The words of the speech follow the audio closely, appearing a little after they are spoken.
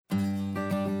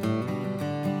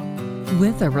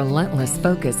With a relentless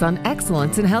focus on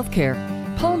excellence in healthcare,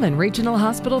 Pullman Regional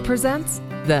Hospital presents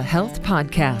the Health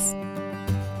Podcast.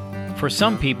 For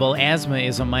some people, asthma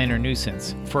is a minor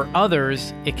nuisance. For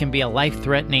others, it can be a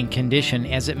life-threatening condition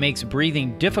as it makes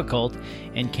breathing difficult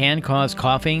and can cause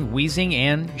coughing, wheezing,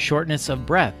 and shortness of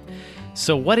breath.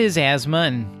 So what is asthma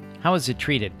and how is it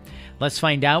treated? Let's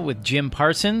find out with Jim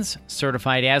Parsons,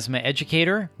 certified asthma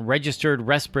educator, registered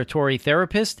respiratory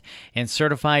therapist, and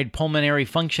certified pulmonary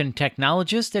function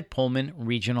technologist at Pullman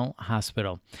Regional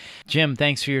Hospital. Jim,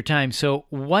 thanks for your time. So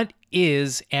what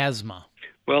is asthma?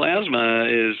 Well, asthma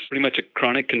is pretty much a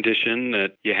chronic condition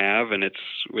that you have, and it's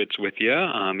with you.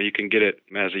 You can get it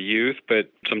as a youth,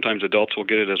 but sometimes adults will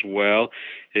get it as well.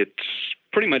 It's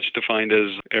pretty much defined as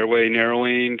airway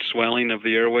narrowing, swelling of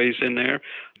the airways in there,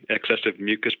 excessive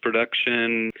mucus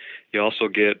production. You also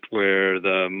get where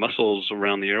the muscles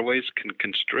around the airways can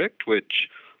constrict, which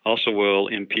also will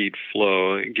impede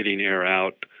flow, getting air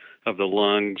out of the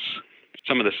lungs.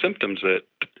 Some of the symptoms that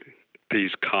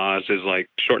these cause is like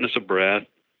shortness of breath,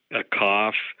 a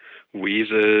cough,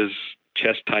 wheezes,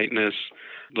 chest tightness.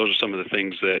 Those are some of the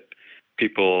things that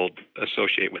people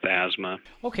associate with asthma.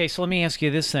 Okay, so let me ask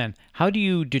you this then. How do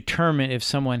you determine if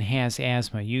someone has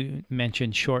asthma? You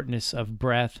mentioned shortness of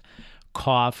breath,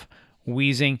 cough,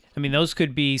 wheezing. I mean, those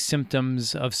could be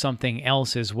symptoms of something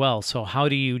else as well. So how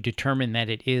do you determine that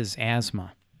it is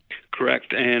asthma?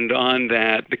 Correct. And on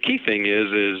that, the key thing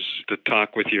is to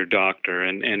talk with your doctor.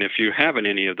 And if you have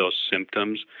any of those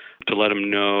symptoms, to let them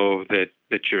know that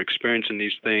you're experiencing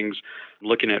these things.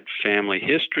 Looking at family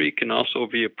history can also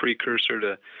be a precursor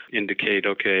to indicate,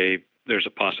 okay, there's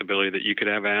a possibility that you could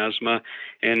have asthma.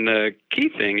 And the key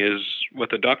thing is what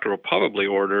the doctor will probably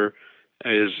order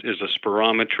is a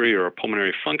spirometry or a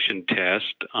pulmonary function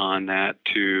test on that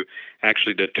to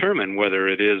actually determine whether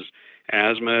it is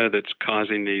asthma that's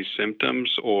causing these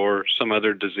symptoms or some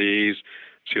other disease,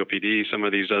 COPD, some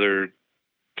of these other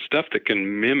stuff that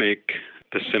can mimic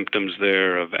the symptoms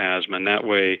there of asthma. And that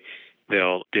way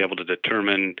they'll be able to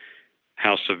determine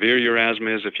how severe your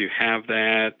asthma is if you have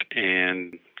that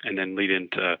and then lead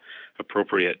into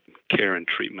appropriate care and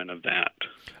treatment of that.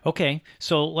 Okay,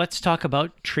 so let's talk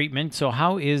about treatment. So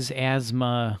how is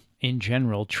asthma in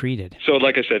general treated? So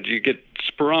like I said, you get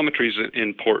spirometry is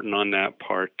important on that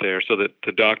part there so that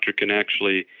the doctor can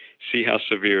actually see how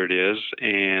severe it is.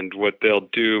 And what they'll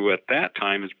do at that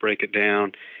time is break it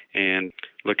down and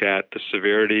look at the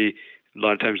severity. A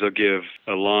lot of times they'll give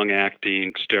a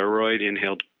long-acting steroid,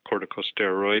 inhaled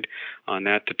corticosteroid, on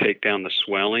that to take down the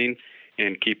swelling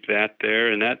and keep that there.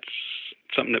 And that's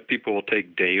something that people will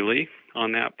take daily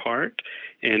on that part.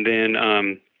 And then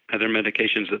other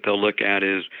medications that they'll look at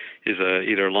is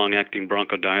either a long-acting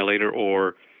bronchodilator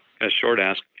or a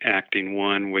short-acting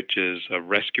one, which is a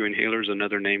rescue inhaler is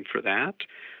another name for that.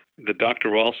 The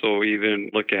doctor will also even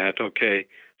look at,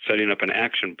 setting up an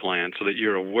action plan so that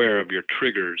you're aware of your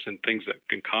triggers and things that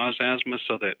can cause asthma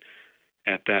so that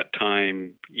at that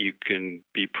time you can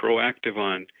be proactive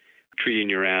on treating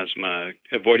your asthma,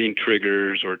 avoiding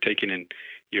triggers or taking in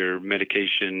your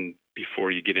medication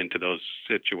before you get into those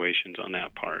situations on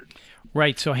that part.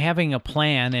 Right. So having a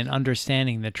plan and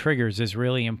understanding the triggers is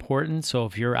really important. So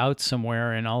if you're out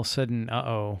somewhere and all of a sudden,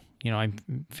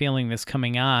 I'm feeling this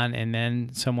coming on, and then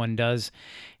someone does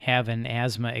have an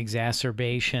asthma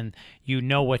exacerbation, you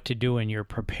know what to do and you're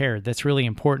prepared. That's really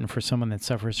important for someone that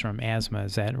suffers from asthma.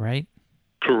 Is that right?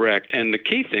 Correct. And the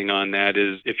key thing on that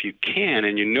is if you can,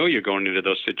 and you know you're going into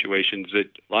those situations, that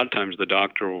a lot of times the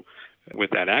doctor will,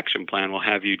 with that action plan, will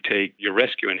have you take your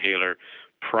rescue inhaler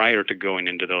prior to going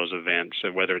into those events,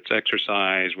 so whether it's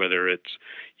exercise, whether it's,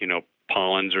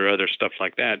 pollens or other stuff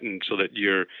like that, and so that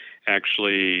you're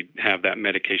actually have that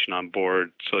medication on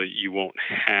board so that you won't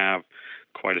have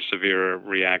quite a severe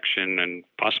reaction and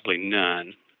possibly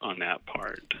none on that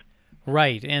part.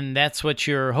 Right, and that's what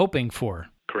you're hoping for.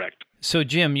 Correct. So,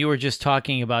 Jim, you were just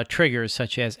talking about triggers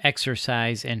such as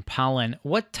exercise and pollen.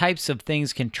 What types of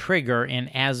things can trigger an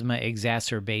asthma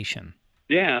exacerbation?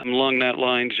 Yeah, along that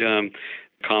lines,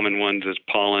 common ones is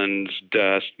pollens,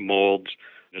 dust, molds,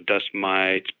 dust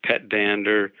mites, pet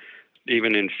dander,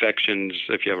 even infections.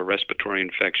 If you have a respiratory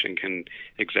infection, can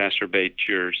exacerbate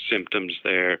your symptoms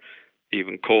there.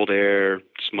 Even cold air,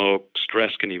 smoke,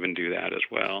 stress can even do that as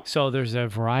well. So there's a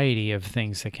variety of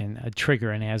things that can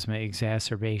trigger an asthma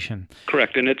exacerbation.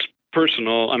 Correct, and it's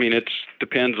personal. I mean, it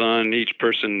depends on each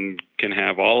person can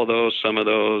have all of those, some of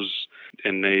those,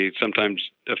 and they sometimes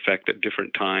affect at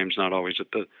different times, not always at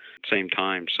the same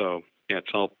time. So, yeah,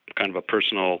 it's all kind of a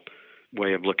personal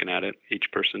way of looking at it. Each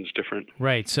person's different.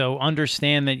 Right. So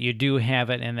understand that you do have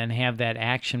it, and then have that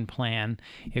action plan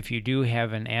if you do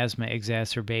have an asthma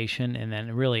exacerbation, and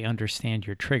then really understand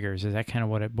your triggers. Is that kind of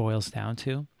what it boils down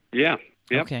to? Yeah.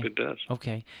 Yep, okay. It does.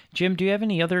 Okay. Jim, do you have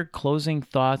any other closing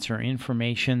thoughts or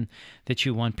information that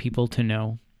you want people to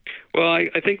know? Well,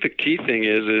 I think the key thing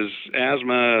is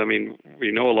asthma. I mean,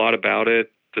 we know a lot about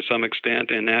it to some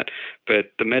extent in that,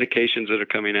 but the medications that are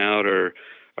coming out are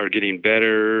getting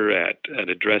better at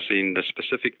addressing the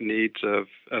specific needs of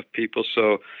people.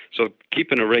 So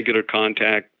keeping a regular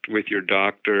contact with your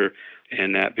doctor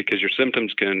and that, because your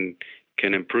symptoms can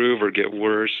improve or get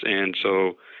worse. And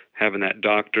so having that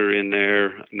doctor in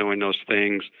there, knowing those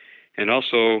things, and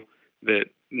also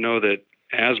know that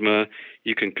asthma,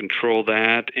 you can control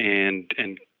that and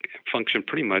function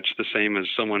pretty much the same as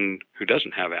someone who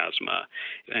doesn't have asthma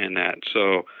and that.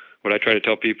 So what I try to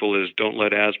tell people is don't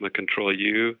let asthma control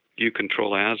you. You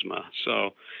control asthma.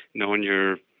 So knowing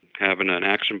you're having an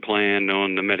action plan,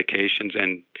 knowing the medications,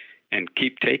 and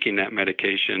keep taking that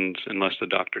medications unless the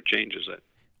doctor changes it.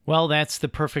 Well, that's the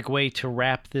perfect way to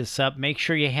wrap this up. Make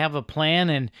sure you have a plan,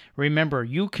 and remember,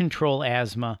 you control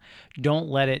asthma. Don't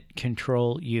let it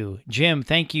control you. Jim,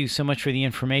 thank you so much for the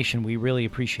information. We really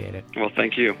appreciate it. Well,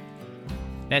 thank you.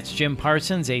 That's Jim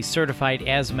Parsons, a certified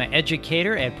asthma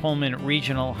educator at Pullman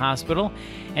Regional Hospital.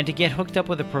 And to get hooked up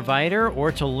with a provider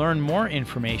or to learn more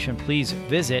information, please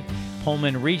visit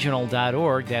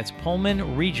pullmanregional.org. That's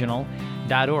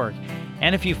pullmanregional.org.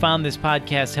 And if you found this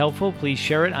podcast helpful, please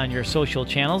share it on your social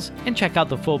channels and check out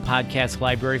the full podcast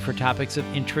library for topics of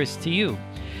interest to you.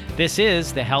 This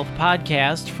is the Health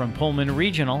Podcast from Pullman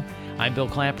Regional. I'm Bill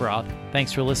Klaproth.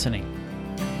 Thanks for listening.